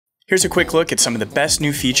Here's a quick look at some of the best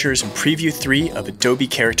new features in Preview 3 of Adobe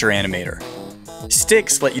Character Animator.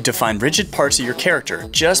 Sticks let you define rigid parts of your character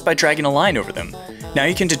just by dragging a line over them. Now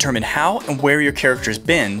you can determine how and where your characters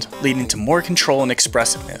bend, leading to more control and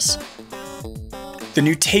expressiveness. The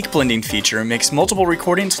new take blending feature makes multiple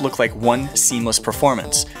recordings look like one seamless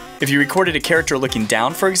performance. If you recorded a character looking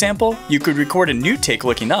down, for example, you could record a new take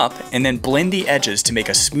looking up and then blend the edges to make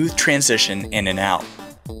a smooth transition in and out.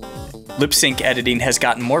 Lip sync editing has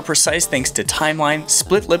gotten more precise thanks to Timeline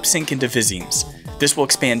Split Lip Sync Into Visemes. This will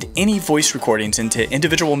expand any voice recordings into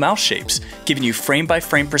individual mouth shapes, giving you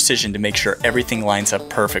frame-by-frame precision to make sure everything lines up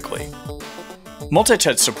perfectly.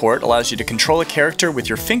 Multi-touch support allows you to control a character with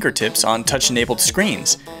your fingertips on touch-enabled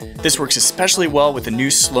screens. This works especially well with the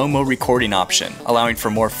new slow-mo recording option, allowing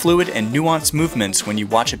for more fluid and nuanced movements when you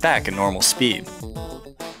watch it back at normal speed.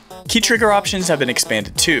 Key trigger options have been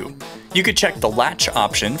expanded too. You could check the latch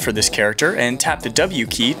option for this character and tap the W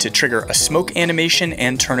key to trigger a smoke animation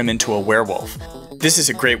and turn him into a werewolf. This is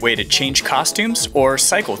a great way to change costumes or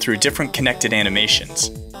cycle through different connected animations.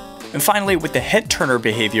 And finally, with the head turner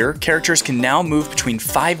behavior, characters can now move between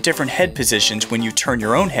 5 different head positions when you turn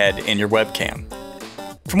your own head in your webcam.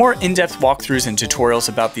 For more in-depth walkthroughs and tutorials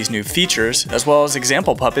about these new features, as well as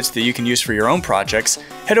example puppets that you can use for your own projects,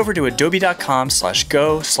 head over to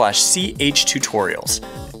adobe.com/go/chtutorials.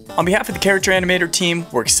 On behalf of the Character Animator team,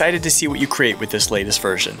 we're excited to see what you create with this latest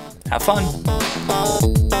version. Have fun!